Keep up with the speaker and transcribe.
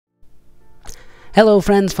Hello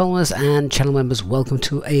friends, followers and channel members, welcome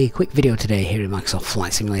to a quick video today here in Microsoft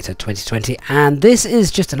Flight Simulator 2020, and this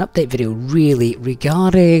is just an update video really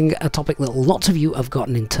regarding a topic that lots of you have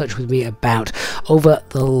gotten in touch with me about over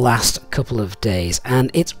the last couple of days,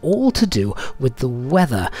 and it's all to do with the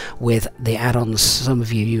weather with the add-ons some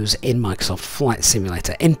of you use in Microsoft Flight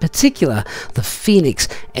Simulator, in particular the Phoenix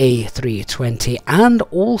A320, and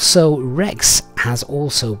also Rex has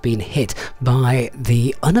also been hit by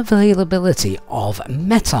the unavailability of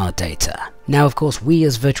METAR data. Now, of course, we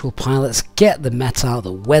as virtual pilots get the METAR,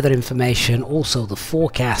 the weather information, also the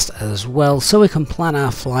forecast as well, so we can plan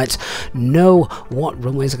our flights, know what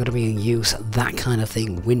runways are going to be in use, that kind of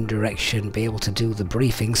thing, wind direction, be able to do the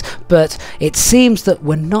briefings. But it seems that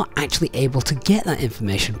we're not actually able to get that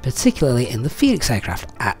information, particularly in the Phoenix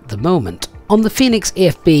aircraft at the moment. On the Phoenix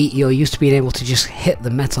EFB, you're used to being able to just hit the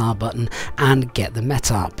METAR button and get the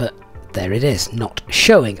METAR, but there it is, not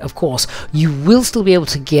showing. Of course, you will still be able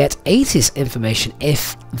to get ATIS information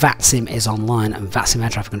if VATSIM is online and VATSIM Air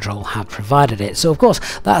Traffic Control have provided it. So of course,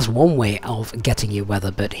 that's one way of getting your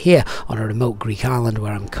weather, but here on a remote Greek island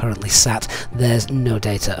where I'm currently sat, there's no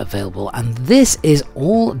data available, and this is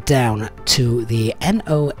all down to the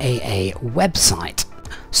NOAA website.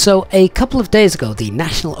 So a couple of days ago, the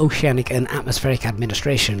National Oceanic and Atmospheric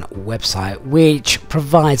Administration website, which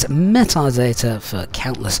provides METAR data for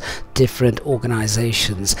countless different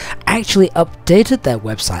organizations, actually updated their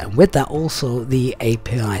website, and with that also the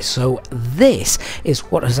API. So this is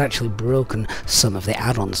what has actually broken some of the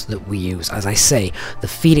add-ons that we use. As I say, the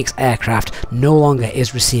Phoenix aircraft no longer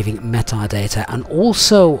is receiving METAR data, and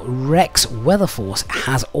also Rex Weather Force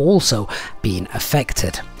has also been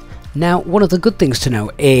affected. Now, one of the good things to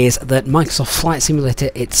know is that Microsoft Flight Simulator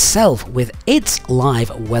itself, with its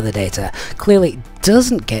live weather data, clearly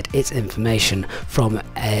doesn't get its information from the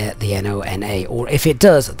NOAA, or if it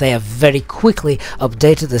does, they have very quickly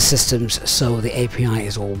updated the systems so the API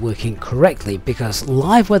is all working correctly, because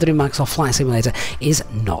live weather in Microsoft Flight Simulator is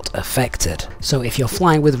not affected. So if you're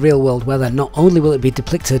flying with real world weather, not only will it be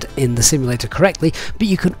depicted in the simulator correctly, but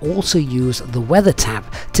you can also use the weather tab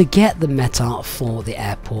to get the METAR for the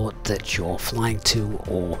airport that you're flying to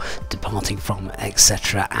or departing from,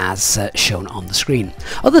 etc., as shown on the screen.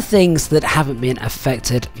 Other things that haven't been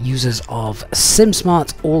affected: users of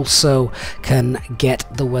SimSmart also can get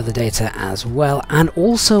the weather data as well, and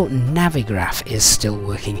also Navigraph is still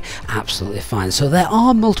working absolutely fine. So there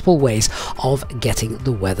are multiple ways of getting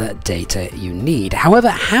the weather data you need. However,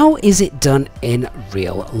 how is it done in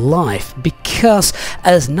real life? Because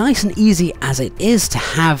as nice and easy as it is to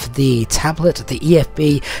have the tablet, the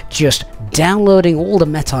EFB, just downloading all the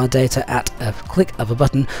METAR data at a click of a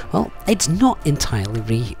button, well, it's not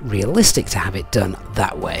entirely realistic to have it done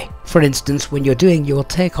that way. For instance, when you're doing your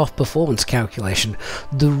takeoff performance calculation,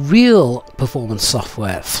 the real performance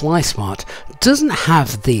software, FlySmart, doesn't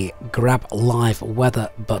have the grab live weather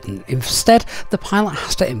button. Instead, the pilot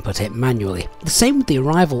has to input it manually. The same with the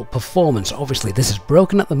arrival performance. Obviously, this is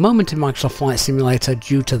broken at the moment in Microsoft Flight Simulator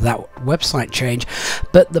due to that website change,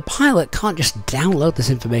 but the pilot can't just download this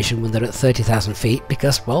information when they're at 30,000 feet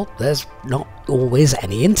because, well, there's not always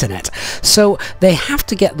any internet. So they have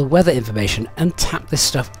to get the weather information and tap this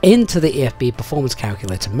stuff into the EFB performance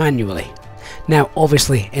calculator manually. Now,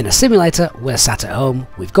 obviously, in a simulator, we're sat at home,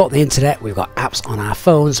 we've got the internet, we've got apps on our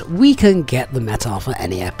phones, we can get the METAR for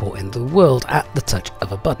any airport in the world at the touch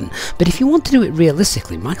of a button. But if you want to do it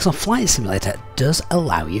realistically, Microsoft Flight Simulator does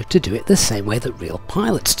allow you to do it the same way that real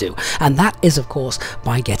pilots do, and that is, of course,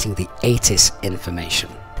 by getting the ATIS information.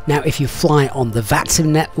 Now, if you fly on the VATSIM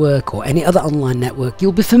network or any other online network,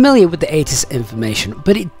 you'll be familiar with the ATIS information,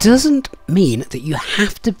 but it doesn't mean that you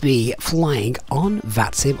have to be flying on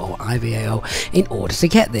VATSIM or IVAO in order to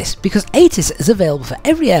get this, because ATIS is available for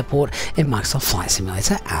every airport in Microsoft Flight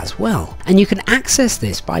Simulator as well. And you can access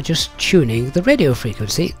this by just tuning the radio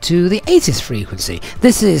frequency to the ATIS frequency.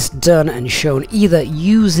 This is done and shown either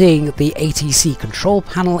using the ATC control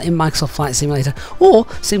panel in Microsoft Flight Simulator, or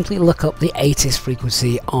simply look up the ATIS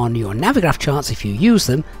frequency on your Navigraph charts if you use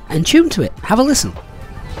them and tune to it. Have a listen.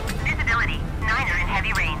 Visibility, 9er and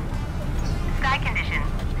heavy rain. Sky conditions,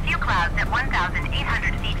 few clouds at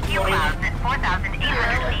 1,800 feet, few clouds at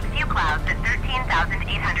 4,800 feet, few clouds at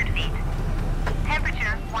 13,800 feet.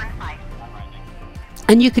 Temperature, 15.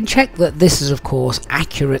 And you can check that this is, of course,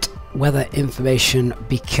 accurate weather information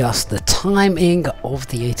because the timing of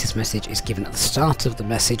the ATIS message is given at the start of the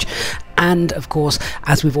message, And of course,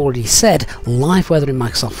 as we've already said, live weather in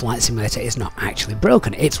Microsoft Flight Simulator is not actually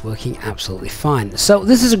broken. It's working absolutely fine. So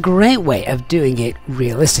this is a great way of doing it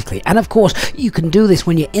realistically. And of course, you can do this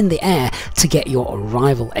when you're in the air to get your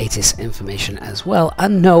arrival ATIS information as well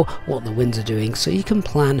and know what the winds are doing so you can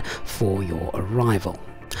plan for your arrival.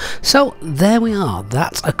 So there we are.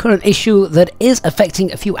 That's a current issue that is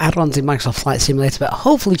affecting a few add-ons in Microsoft Flight Simulator, but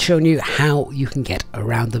hopefully showing you how you can get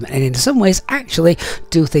around them and in some ways actually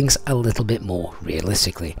do things a little bit more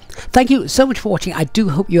realistically. Thank you so much for watching. I do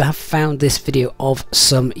hope you have found this video of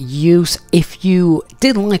some use. If you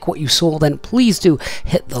did like what you saw, then please do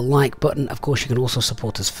hit the like button. Of course, you can also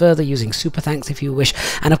support us further using super thanks if you wish.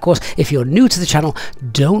 And of course, if you're new to the channel,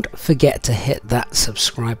 don't forget to hit that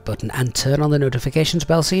subscribe button and turn on the notifications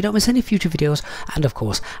bell so you don't miss any future videos and of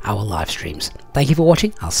course our live streams. Thank you for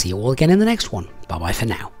watching. I'll see you all again in the next one. Bye bye for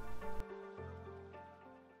now.